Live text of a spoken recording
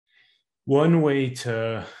One way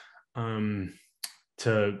um,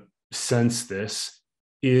 to sense this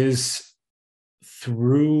is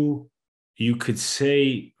through, you could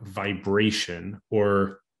say, vibration,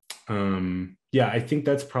 or yeah, I think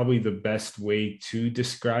that's probably the best way to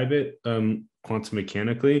describe it, quantum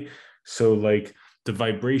mechanically. So like the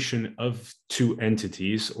vibration of two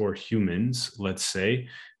entities or humans, let's say,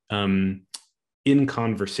 um, in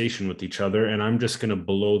conversation with each other. And I'm just going to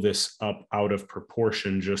blow this up out of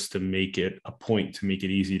proportion just to make it a point, to make it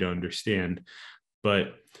easy to understand.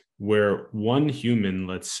 But where one human,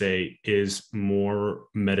 let's say, is more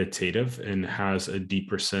meditative and has a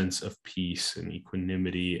deeper sense of peace and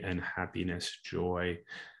equanimity and happiness, joy.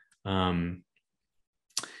 Um,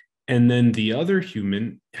 and then the other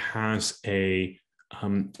human has a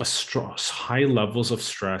stress, high levels of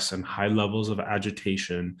stress and high levels of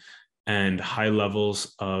agitation and high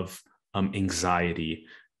levels of anxiety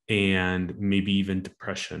and maybe even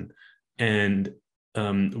depression. And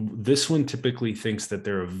this one typically thinks that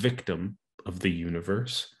they're a victim of the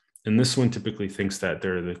universe. And this one typically thinks that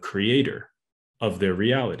they're the creator of their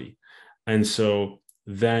reality. And so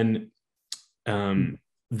then um,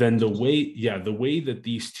 then the way that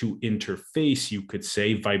these two interface, you could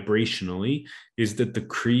say vibrationally, is that the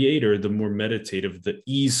creator, the more meditative, the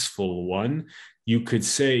easeful one, you could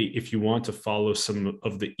say, if you want to follow some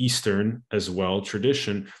of the Eastern as well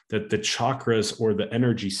tradition, that the chakras or the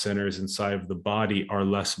energy centers inside of the body are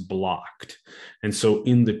less blocked. And so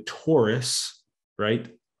in the torus, right,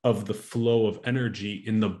 of the flow of energy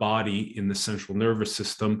in the body, in the central nervous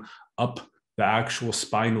system, up the actual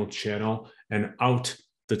spinal channel and out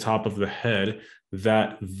the top of the head,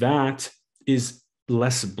 that is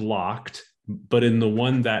less blocked. But in the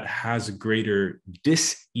one that has greater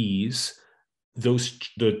dis-ease,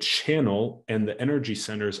 the channel and the energy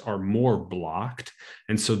centers are more blocked.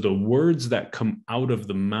 And so the words that come out of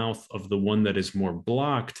the mouth of the one that is more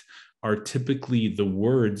blocked are typically the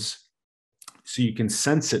words. So you can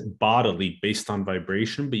sense it bodily based on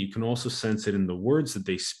vibration, but you can also sense it in the words that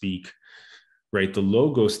they speak, right? The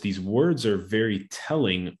logos, these words are very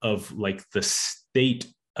telling of like the state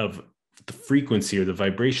of the frequency or the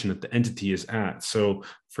vibration that the entity is at. So,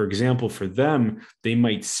 for example, for them, they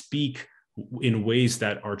might speak in ways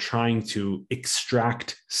that are trying to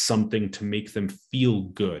extract something to make them feel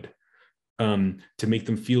good, to make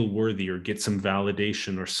them feel worthy or get some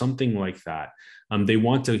validation or something like that. They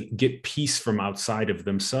want to get peace from outside of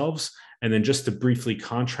themselves. And then just to briefly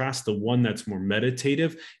contrast, the one that's more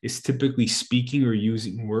meditative is typically speaking or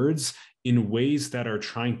using words in ways that are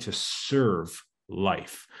trying to serve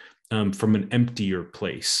life, from an emptier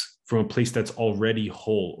place, from a place that's already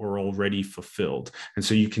whole or already fulfilled. And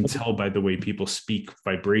so you can tell by the way people speak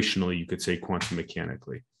vibrationally, you could say quantum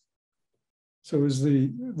mechanically. So is the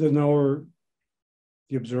knower,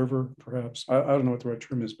 the observer, perhaps, I don't know what the right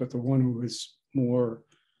term is, but the one who is more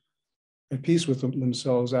at peace with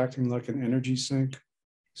themselves, acting like an energy sink.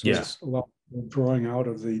 So Yeah. it's a lot of drawing out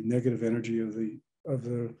of the negative energy of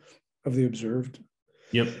the observed.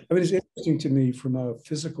 Yep. I mean, it's interesting to me from a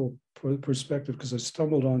physical perspective because I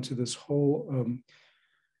stumbled onto this whole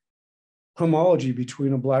homology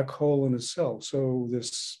between a black hole and a cell. So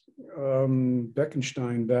this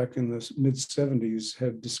Bekenstein back in the mid 70s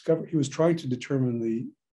had discovered, he was trying to determine the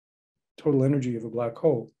total energy of a black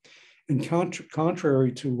hole. And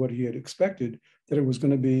contrary to what he had expected, that it was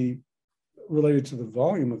going to be related to the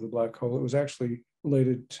volume of the black hole, it was actually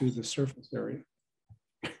related to the surface area.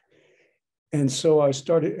 And so I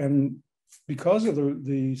started, and because of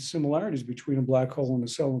the similarities between a black hole and a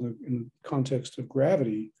cell in the context of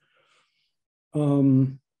gravity, I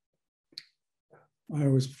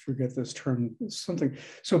always forget this term, something.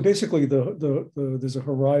 So basically there's a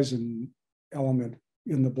horizon element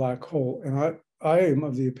in the black hole. And I am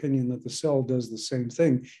of the opinion that the cell does the same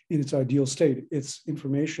thing in its ideal state. Its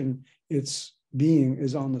information, its being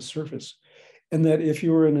is on the surface. And that if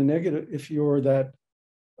you're in a negative, if you're that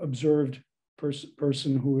observed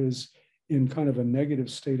person who is in kind of a negative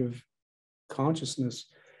state of consciousness,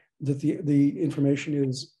 that the information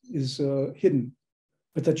is hidden,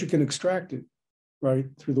 but that you can extract it, right,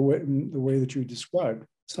 through the way that you described,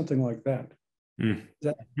 something like that.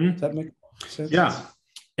 Does that make sense? Yeah.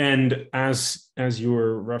 And as you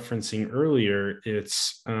were referencing earlier,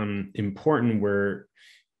 it's important where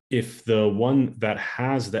if the one that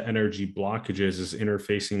has the energy blockages is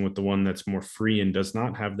interfacing with the one that's more free and does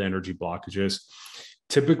not have the energy blockages,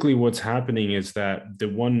 typically what's happening is that the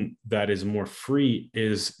one that is more free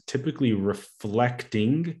is typically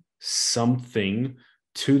reflecting something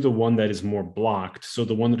to the one that is more blocked. So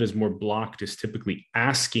the one that is more blocked is typically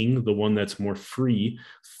asking the one that's more free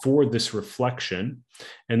for this reflection.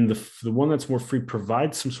 And the one that's more free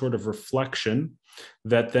provides some sort of reflection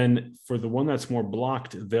that then for the one that's more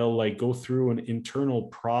blocked, they'll like go through an internal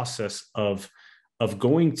process of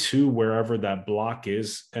going to wherever that block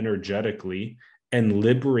is energetically and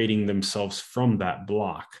liberating themselves from that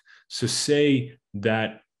block. So say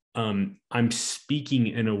that I'm speaking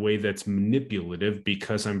in a way that's manipulative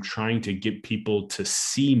because I'm trying to get people to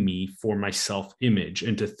see me for my self-image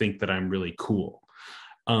and to think that I'm really cool.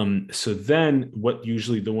 So then what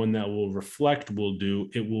usually the one that will reflect will do,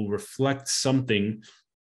 it will reflect something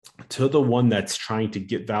to the one that's trying to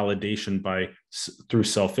get validation through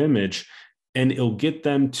self-image, and it'll get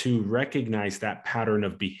them to recognize that pattern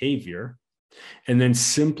of behavior. And then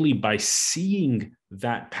simply by seeing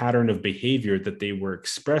that pattern of behavior that they were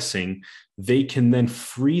expressing, they can then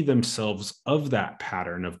free themselves of that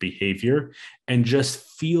pattern of behavior and just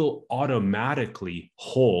feel automatically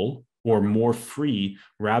whole or more free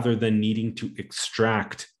rather than needing to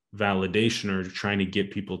extract validation or trying to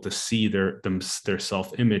get people to see their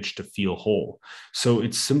self-image to feel whole. So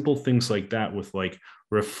it's simple things like that with like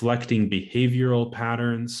reflecting behavioral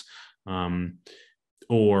patterns,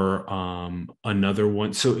 or another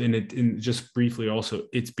one. So in just briefly also,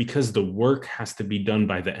 it's because the work has to be done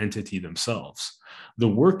by the entity themselves. The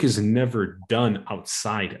work is never done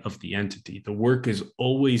outside of the entity. The work is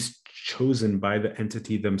always chosen by the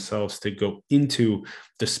entity themselves to go into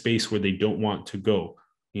the space where they don't want to go,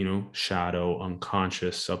 you know, shadow,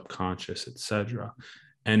 unconscious, subconscious, etc.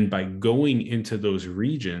 And by going into those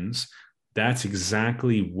regions, that's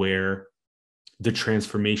exactly where the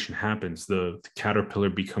transformation happens. The caterpillar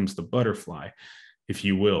becomes the butterfly, if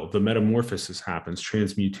you will. The metamorphosis happens,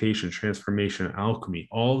 transmutation, transformation, alchemy.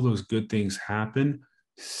 All of those good things happen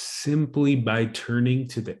simply by turning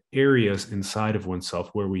to the areas inside of oneself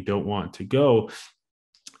where we don't want to go.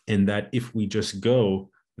 And that if we just go,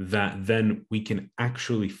 that then we can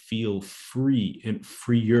actually feel free and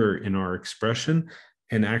freer in our expression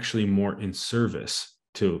and actually more in service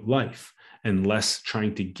to life and less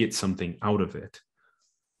trying to get something out of it.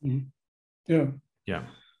 Mm-hmm. Yeah. Yeah.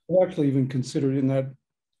 I've actually even considered in that,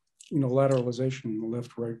 you know, lateralization in the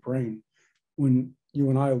left-right brain, when you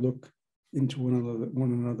and I look into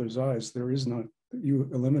one another's eyes, there is not, you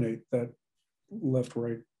eliminate that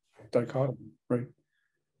left-right dichotomy, right?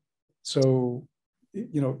 So,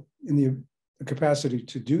 you know, in the capacity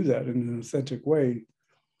to do that in an authentic way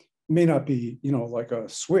may not be, you know, like a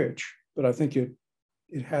switch, but I think it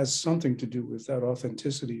has something to do with that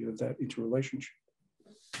authenticity of that interrelationship,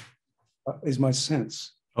 is my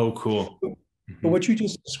sense. Oh, cool. But what you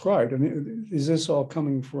just described, I mean, is this all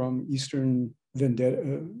coming from Eastern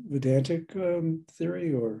Vedantic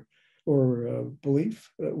theory or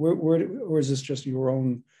belief? Or is this just your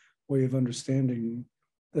own way of understanding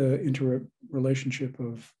the interrelationship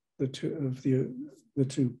of the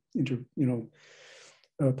two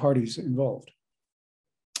parties involved?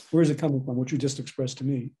 Where is it coming from? What you just expressed to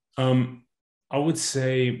me? I would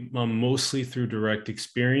say mostly through direct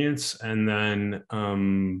experience, and then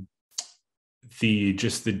the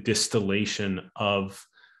distillation of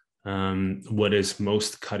what is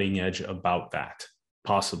most cutting edge about that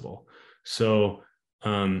possible. So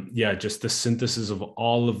just the synthesis of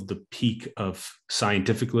all of the peak of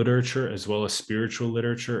scientific literature, as well as spiritual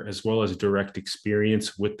literature, as well as direct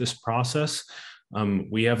experience with this process.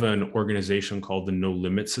 We have an organization called the No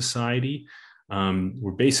Limit Society.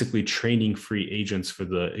 We're basically training free agents for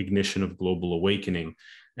the ignition of global awakening.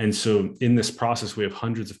 And so in this process, we have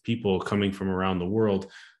hundreds of people coming from around the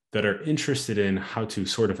world that are interested in how to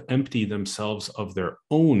sort of empty themselves of their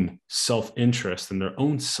own self-interest and their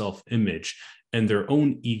own self-image and their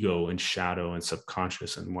own ego and shadow and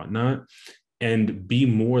subconscious and whatnot, and be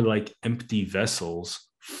more like empty vessels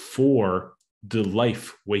for the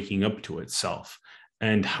life waking up to itself,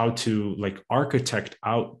 and how to like architect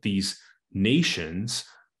out these nations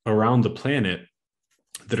around the planet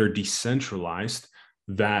that are decentralized,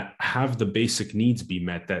 that have the basic needs be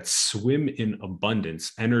met, that swim in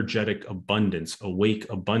abundance, energetic abundance, awake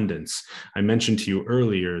abundance. I mentioned to you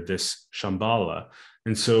earlier this Shambhala.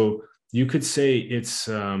 And so you could say it's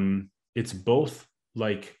both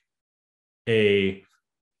like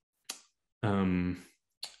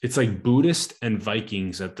it's like Buddhist and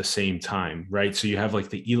Vikings at the same time, right? So you have like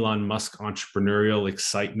the Elon Musk entrepreneurial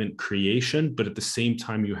excitement creation, but at the same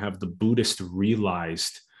time, you have the Buddhist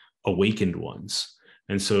realized awakened ones.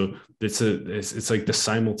 And so it's like the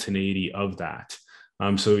simultaneity of that.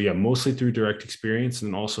 So yeah, mostly through direct experience,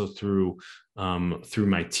 and also through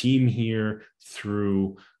my team here,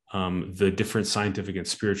 through the different scientific and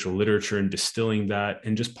spiritual literature and distilling that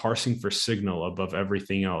and just parsing for signal above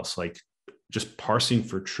everything else, like just parsing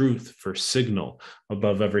for truth, for signal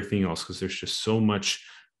above everything else, because there's just so much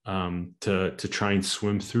to try and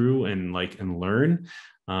swim through and learn.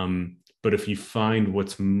 But if you find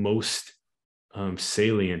what's most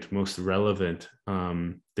salient, most relevant,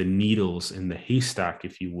 the needles in the haystack,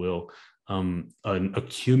 if you will, an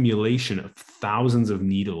accumulation of thousands of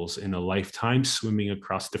needles in a lifetime swimming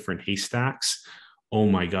across different haystacks. Oh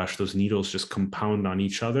my gosh, those needles just compound on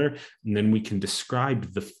each other. And then we can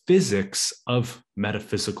describe the physics of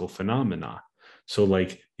metaphysical phenomena. So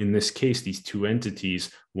like in this case, these two entities,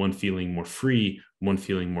 one feeling more free, one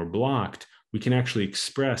feeling more blocked, we can actually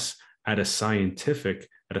express at a scientific,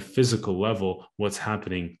 at a physical level, what's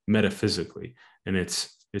happening metaphysically. And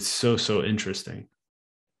it's so interesting.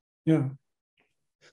 Yeah.